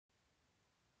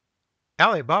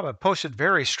Alibaba posted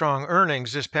very strong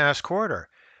earnings this past quarter,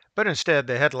 but instead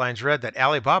the headlines read that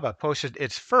Alibaba posted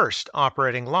its first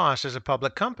operating loss as a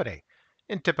public company.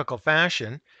 In typical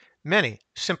fashion, many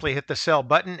simply hit the sell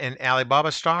button and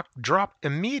Alibaba stock dropped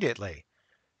immediately.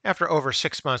 After over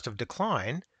 6 months of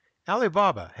decline,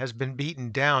 Alibaba has been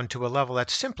beaten down to a level that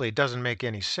simply doesn't make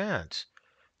any sense.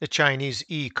 The Chinese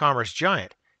e-commerce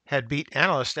giant had beat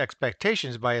analyst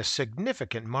expectations by a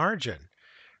significant margin.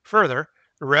 Further,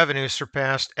 revenue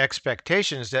surpassed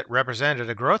expectations that represented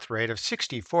a growth rate of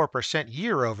 64%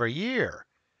 year over year.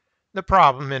 The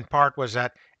problem, in part, was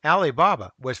that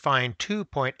Alibaba was fined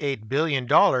 $2.8 billion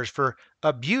for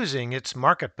abusing its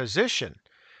market position.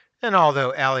 And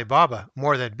although Alibaba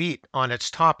more than beat on its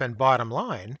top and bottom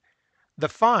line, the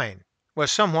fine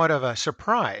was somewhat of a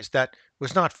surprise that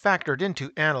was not factored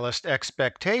into analyst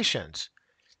expectations.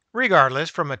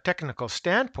 Regardless, from a technical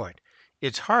standpoint,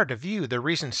 it's hard to view the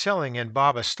recent selling in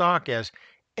Baba stock as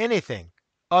anything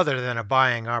other than a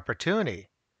buying opportunity.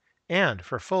 And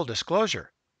for full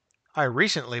disclosure, I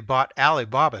recently bought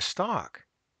Alibaba stock.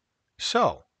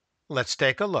 So, let's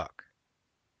take a look.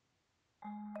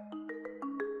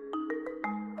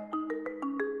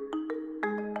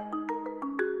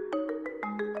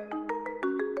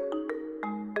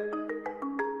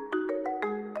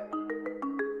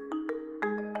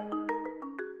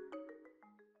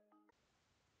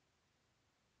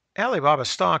 Alibaba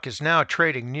stock is now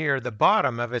trading near the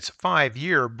bottom of its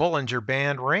 5-year Bollinger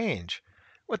Band range.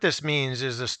 What this means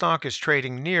is the stock is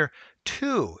trading near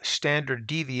 2 standard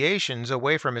deviations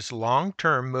away from its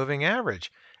long-term moving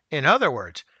average. In other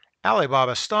words,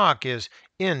 Alibaba stock is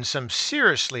in some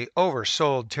seriously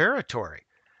oversold territory.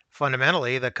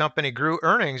 Fundamentally, the company grew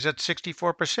earnings at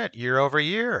 64% year over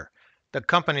year. The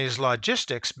company's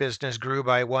logistics business grew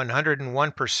by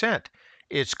 101%.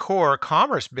 Its core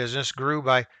commerce business grew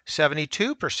by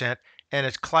 72%, and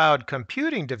its cloud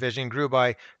computing division grew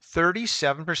by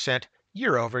 37%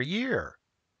 year over year.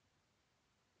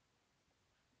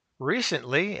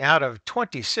 Recently, out of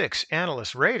 26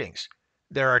 analyst ratings,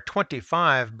 there are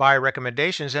 25 buy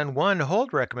recommendations and 1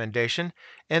 hold recommendation,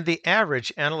 and the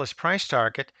average analyst price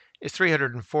target is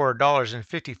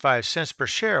 $304.55 per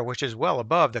share, which is well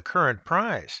above the current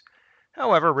price.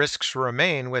 However, risks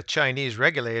remain with Chinese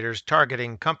regulators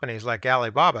targeting companies like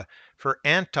Alibaba for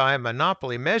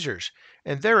anti-monopoly measures,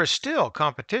 and there is still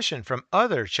competition from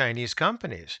other Chinese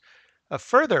companies. A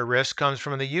further risk comes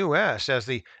from the U.S. as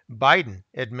the Biden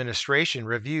administration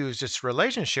reviews its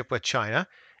relationship with China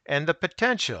and the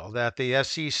potential that the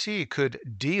SEC could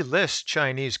delist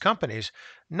Chinese companies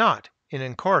not in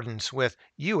accordance with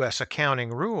U.S. accounting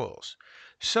rules.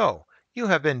 So, you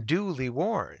have been duly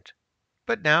warned.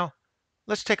 But now,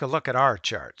 let's take a look at our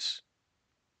charts.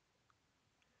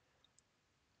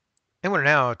 And we're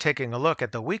now taking a look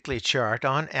at the weekly chart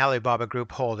on Alibaba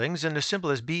Group Holdings, and the symbol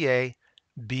is BA.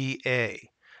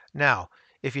 Now,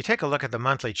 if you take a look at the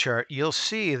monthly chart, you'll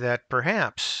see that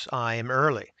perhaps I am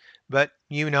early, but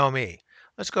you know me.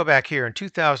 Let's go back here. In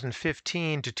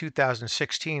 2015 to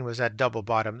 2016 was that double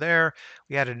bottom there.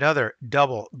 We had another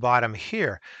double bottom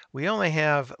here. We only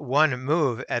have one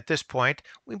move at this point.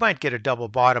 We might get a double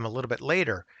bottom a little bit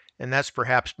later, and that's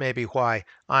perhaps maybe why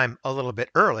I'm a little bit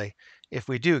early if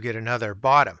we do get another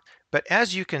bottom. But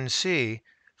as you can see,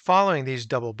 following these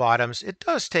double bottoms, it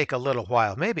does take a little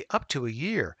while, maybe up to a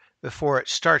year, before it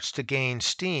starts to gain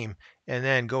steam and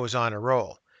then goes on a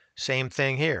roll. Same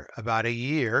thing here, about a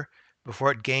year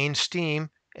before it gained steam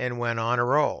and went on a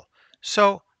roll.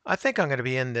 So I think I'm going to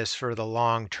be in this for the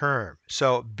long term.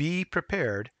 So be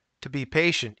prepared to be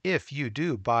patient if you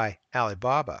do buy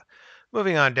Alibaba.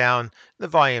 Moving on down, the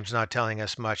volume's not telling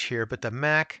us much here, but the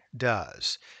MAC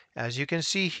does. As you can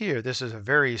see here, this is a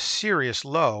very serious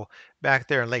low back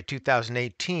there in late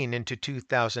 2018 into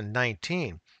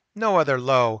 2019. No other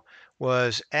low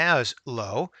was as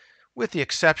low, with the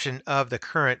exception of the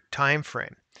current time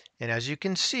frame. And as you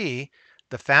can see,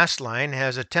 the fast line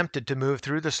has attempted to move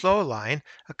through the slow line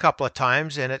a couple of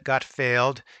times, and it got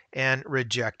failed and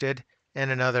rejected, and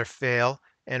another fail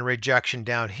and rejection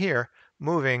down here,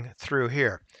 moving through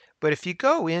here. But if you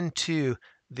go into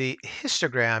the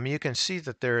histogram, you can see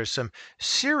that there is some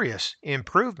serious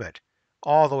improvement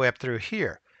all the way up through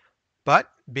here. But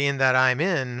being that I'm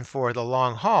in for the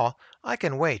long haul, I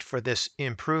can wait for this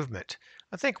improvement.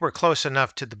 I think we're close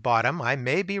enough to the bottom. I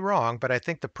may be wrong, but I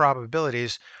think the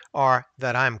probabilities are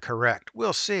that I'm correct.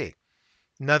 We'll see.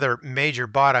 Another major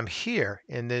bottom here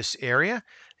in this area.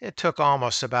 It took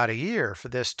almost about a year for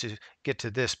this to get to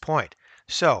this point.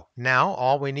 So now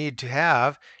all we need to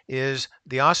have is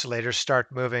the oscillators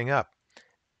start moving up.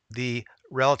 The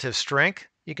relative strength,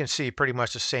 you can see pretty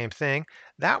much the same thing.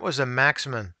 That was a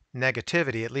maximum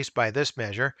negativity, at least by this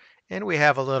measure, and we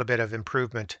have a little bit of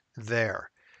improvement there.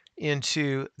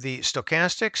 Into the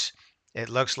stochastics, it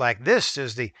looks like this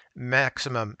is the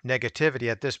maximum negativity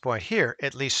at this point here,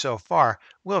 at least so far.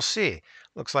 We'll see.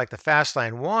 Looks like the fast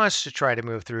line wants to try to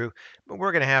move through, but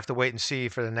we're going to have to wait and see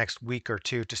for the next week or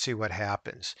two to see what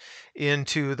happens.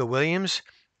 Into the Williams,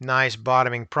 nice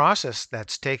bottoming process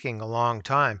that's taking a long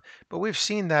time, but we've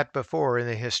seen that before in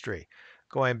the history.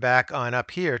 Going back on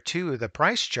up here to the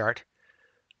price chart,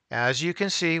 as you can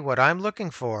see, what I'm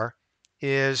looking for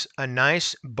is a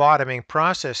nice bottoming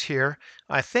process here.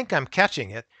 I think I'm catching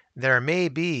it. There may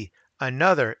be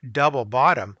another double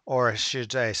bottom, or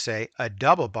should I say a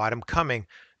double bottom coming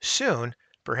soon,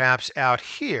 perhaps out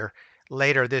here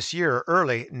later this year or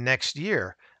early next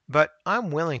year. But I'm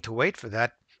willing to wait for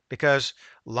that because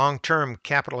long-term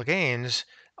capital gains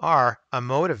are a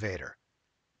motivator.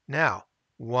 Now,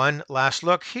 one last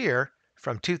look here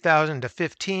from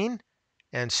 2015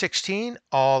 and 16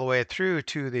 all the way through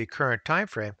to the current time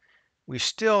frame, we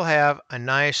still have a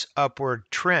nice upward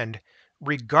trend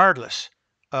regardless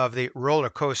of the roller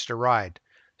coaster ride.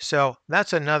 So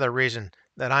that's another reason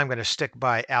that I'm going to stick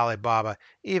by Alibaba,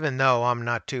 even though I'm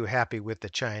not too happy with the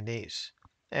Chinese.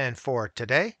 And for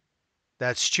today,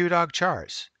 that's ChewDog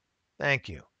Charts. Thank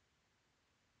you.